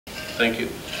Thank you.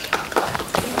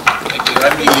 Thank you.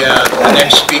 I'm the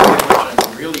next speaker.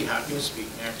 I'm really happy to speak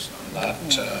next on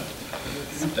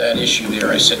that issue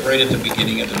there. I said right at the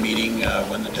beginning of the meeting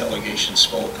when the delegation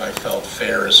spoke, I felt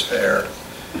fair is fair.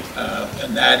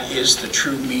 And that is the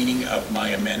true meaning of my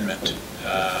amendment.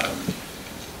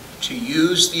 To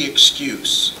use the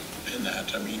excuse in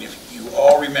that, I mean, if you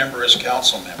all remember as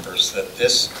council members that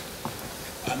this,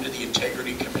 under the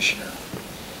Integrity Commissioner,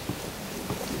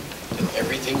 that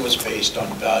everything was based on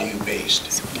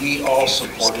value-based. We all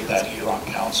supported that here on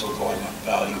council, going on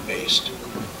value-based.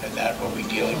 And that when we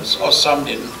dealing with, oh, some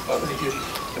didn't, but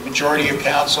the majority of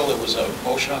council, it was a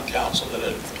motion on council that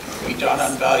it be done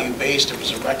on value-based. It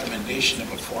was a recommendation of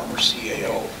a former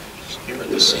CAO here in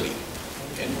the city.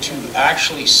 And to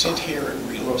actually sit here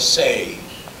and really say,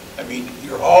 I mean,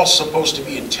 you're all supposed to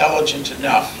be intelligent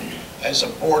enough as a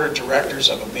board of directors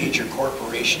of a major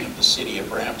corporation of the city of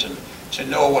Brampton to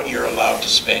know what you're allowed to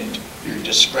spend your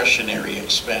discretionary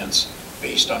expense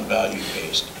based on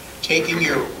value-based. Taking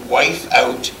your wife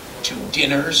out to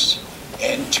dinners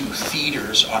and to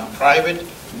theaters on private,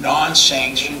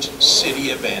 non-sanctioned city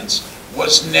events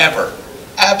was never,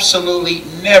 absolutely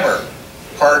never,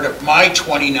 part of my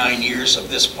 29 years of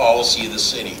this policy of the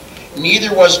city.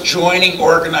 Neither was joining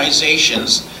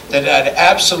organizations that had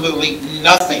absolutely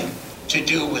nothing to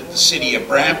do with the city of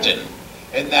Brampton,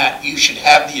 and that you should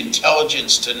have the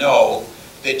intelligence to know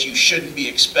that you shouldn't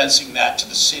be expensing that to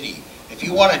the city. If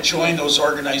you want to join those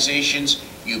organizations,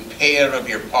 you pay out of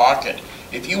your pocket.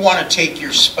 If you want to take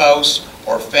your spouse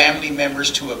or family members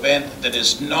to an event that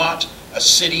is not a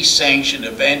city-sanctioned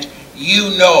event,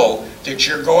 you know that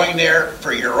you're going there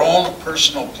for your own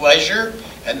personal pleasure,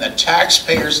 and the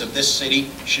taxpayers of this city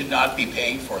should not be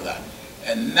paying for that.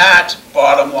 And that,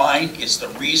 bottom line, is the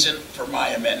reason for my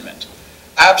amendment.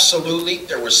 Absolutely,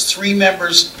 there was 3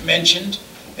 members mentioned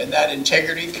in that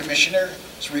Integrity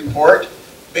Commissioner's report.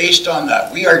 Based on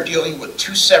that, we are dealing with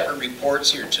 2 separate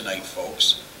reports here tonight,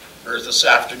 folks. Or this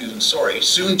afternoon, sorry,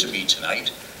 soon to be tonight,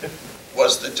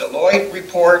 was the Deloitte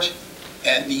report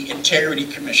and the Integrity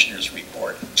Commissioner's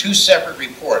report. 2 separate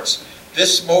reports.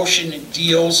 This motion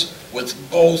deals with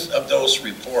both of those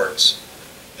reports.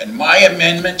 And my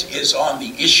amendment is on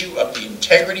the issue of the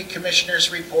Integrity Commissioner's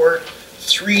report.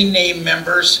 3 named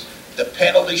members. The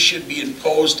penalty should be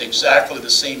imposed exactly the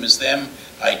same as them.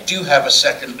 I do have a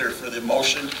seconder for the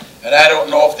motion, and I don't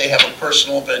know if they have a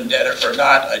personal vendetta or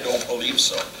not. I don't believe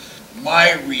so.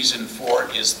 My reason for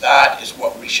it is that is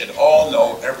what we should all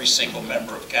know, every single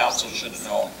member of council should have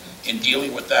known in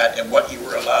dealing with that and what you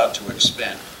were allowed to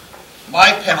expend.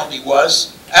 My penalty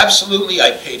was, absolutely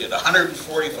I paid it,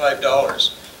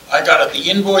 $145. I got the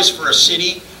invoice for a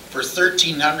city for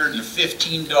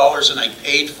 $1,315 and I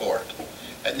paid for it.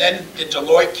 And then the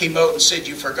Deloitte came out and said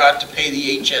you forgot to pay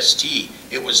the HST.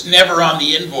 It was never on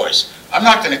the invoice. I'm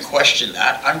not going to question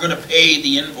that. I'm going to pay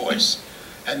the invoice.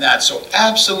 And that, so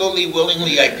absolutely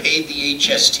willingly I paid the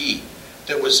HST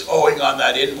that was owing on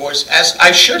that invoice, as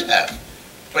I should have.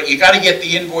 But you got to get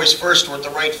the invoice first with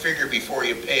the right figure before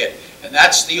you pay it. And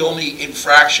that's the only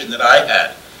infraction that I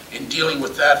had in dealing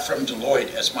with that from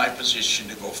Deloitte as my position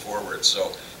to go forward.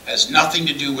 So has nothing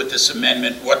to do with this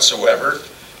amendment whatsoever.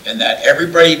 And that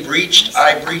everybody breached,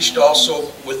 I breached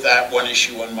also with that one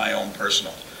issue on my own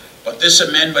personal. But this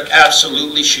amendment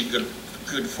absolutely should go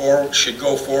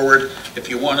forward if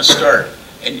you want to start.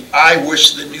 And I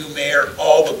wish the new mayor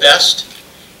all the best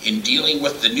in dealing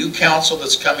with the new council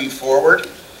that's coming forward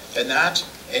and that,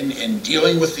 and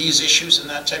dealing with these issues and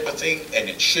that type of thing. And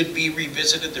it should be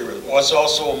revisited. There was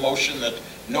also a motion that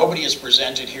nobody has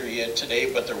presented here yet today,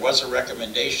 but there was a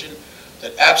recommendation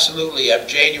that absolutely at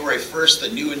January 1st, the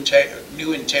new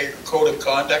code of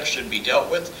conduct should be dealt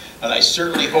with. And I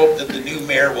certainly hope that the new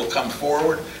mayor will come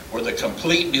forward with a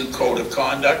complete new code of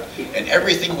conduct and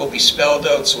everything will be spelled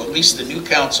out, so at least the new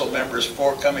council members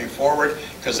coming forward,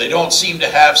 because they don't seem to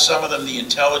have, some of them, the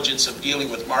intelligence of dealing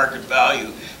with market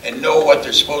value and know what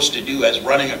they're supposed to do as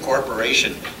running a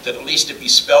corporation, that at least it be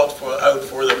spelled out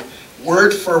for them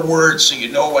word for word so you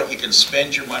know what you can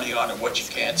spend your money on and what you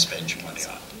can't spend your money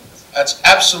on. That's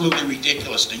absolutely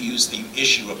ridiculous to use the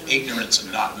issue of ignorance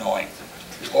and not knowing.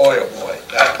 Boy, oh boy,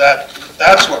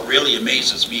 that's what really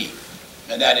amazes me.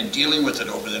 And that in dealing with it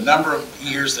over the number of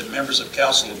years that members of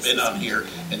council have been on here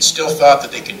and still thought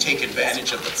that they can take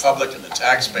advantage of the public and the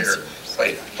taxpayer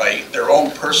by their own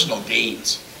personal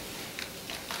gains.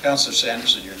 Councillor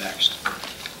Sanderson, you're next.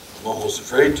 I'm almost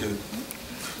afraid to.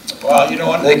 Well, you know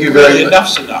what? Thank you very much.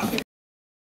 Enough's enough.